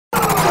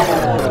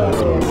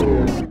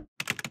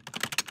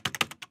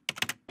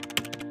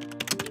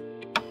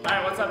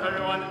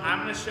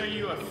going to show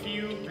you a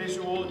few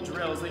visual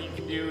drills that you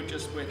can do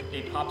just with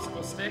a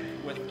popsicle stick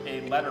with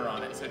a letter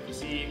on it. So if you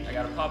see, I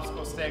got a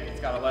popsicle stick, it's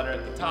got a letter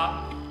at the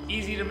top.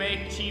 Easy to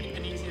make, cheap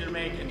and easy to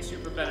make, and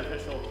super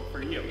beneficial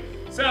for you.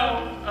 So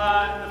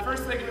the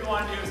first thing we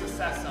want to do is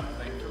assess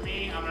something. For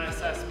me, I'm going to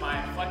assess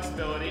my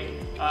flexibility,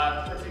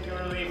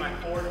 particularly my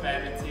forward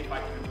bend, and see if I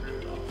can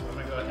improve it all. So I'm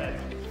going to go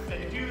ahead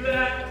and do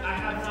that. I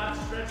have not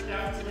stretched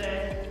out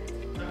today.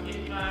 I'm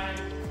getting my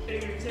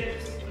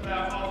fingertips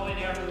about all the way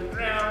down to the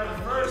ground.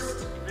 The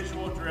first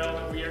visual drill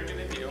that we are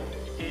going to do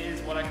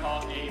is what I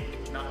call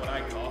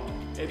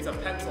it's a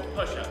pencil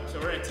push-up. So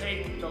we're going to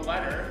take the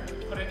letter,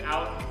 put it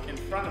out in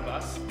front of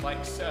us,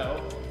 like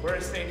so. We're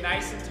going to stay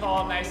nice and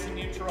tall, nice and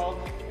neutral,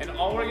 and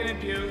all we're going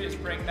to do is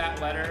bring that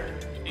letter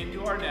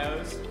into our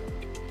nose.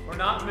 We're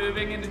not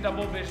moving into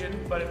double vision,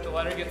 but if the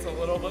letter gets a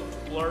little bit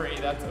blurry,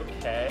 that's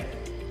okay.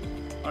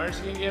 We're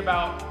just going to get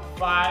about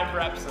 5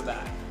 reps of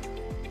that,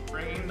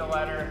 bringing the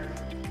letter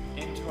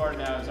into our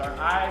nose. Our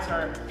eyes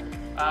are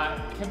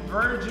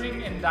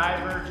converging and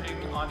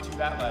diverging onto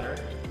that letter,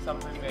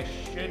 something they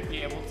should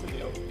be able to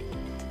do.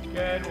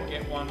 Good, we'll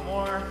get one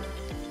more,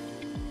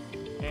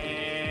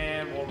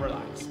 and we'll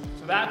relax.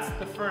 So that's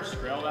the first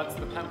drill, that's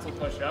the pencil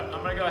push-up.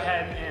 I'm gonna go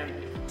ahead and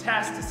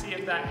test to see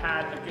if that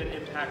had a good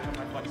impact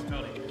on my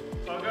flexibility.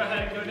 So I'll go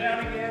ahead and go down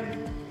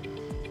again,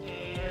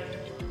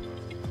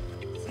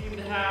 and seem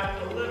to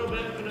have a little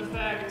bit of an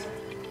effect,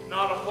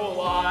 not a whole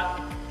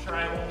lot.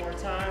 Try it one more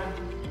time.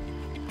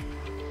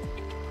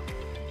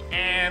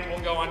 And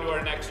we'll go on to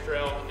our next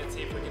drill and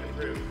see if we can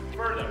improve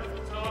further.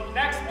 So the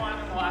next one,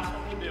 and the last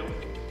one we'll do,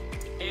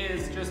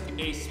 is just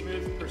a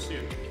smooth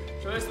pursuit.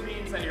 So this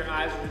means that your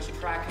eyes are just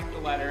tracking the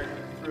letter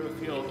through a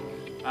field,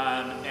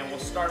 and we'll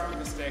start with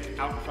the stick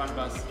out in front of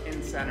us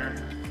in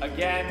center.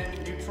 Again,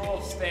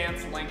 neutral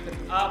stance, lengthen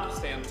up,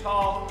 stand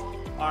tall,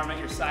 arm at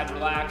your side,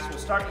 relax. We'll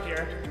start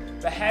here.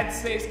 The head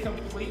stays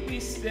completely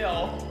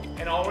still,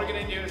 and all we're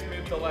gonna do is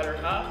move the letter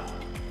up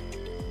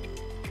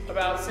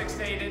about 6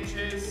 to 8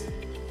 inches.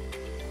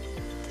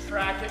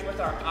 Track it with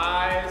our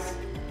eyes,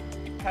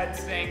 head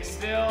staying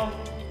still,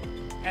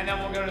 and then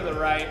we'll go to the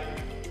right,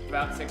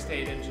 about 6 to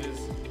 8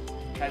 inches,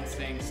 head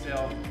staying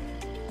still,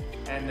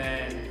 and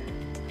then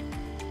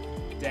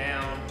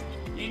down.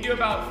 You can do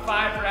about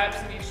 5 reps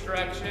in each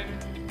direction.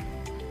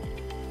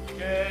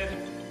 Good.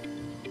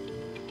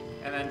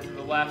 And then to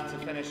the left to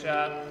finish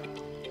up.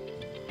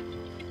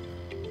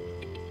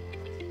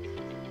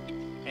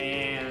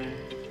 And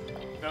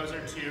those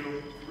are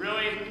 2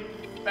 really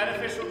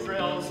beneficial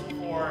drills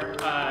for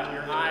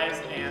your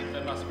eyes and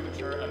the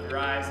musculature of your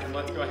eyes. And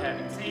let's go ahead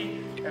and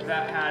see if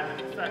that had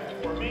an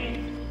effect for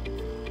me.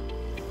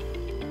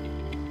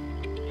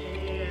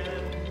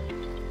 And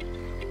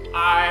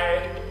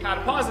I had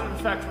a positive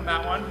effect from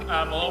that one.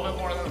 A little bit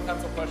more than the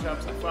pencil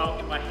push-ups. I felt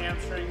in my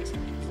hamstrings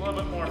was a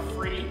little bit more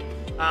free.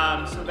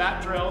 So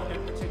that drill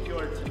in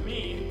particular to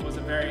me was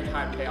a very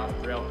high payoff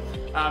drill.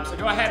 So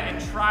go ahead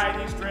and try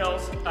these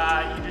drills.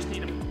 You just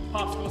need a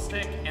popsicle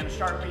stick and a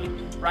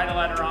Sharpie, write a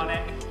letter on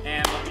it,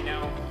 and let me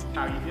know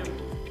how you do.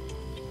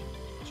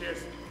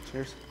 Cheers.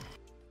 Cheers.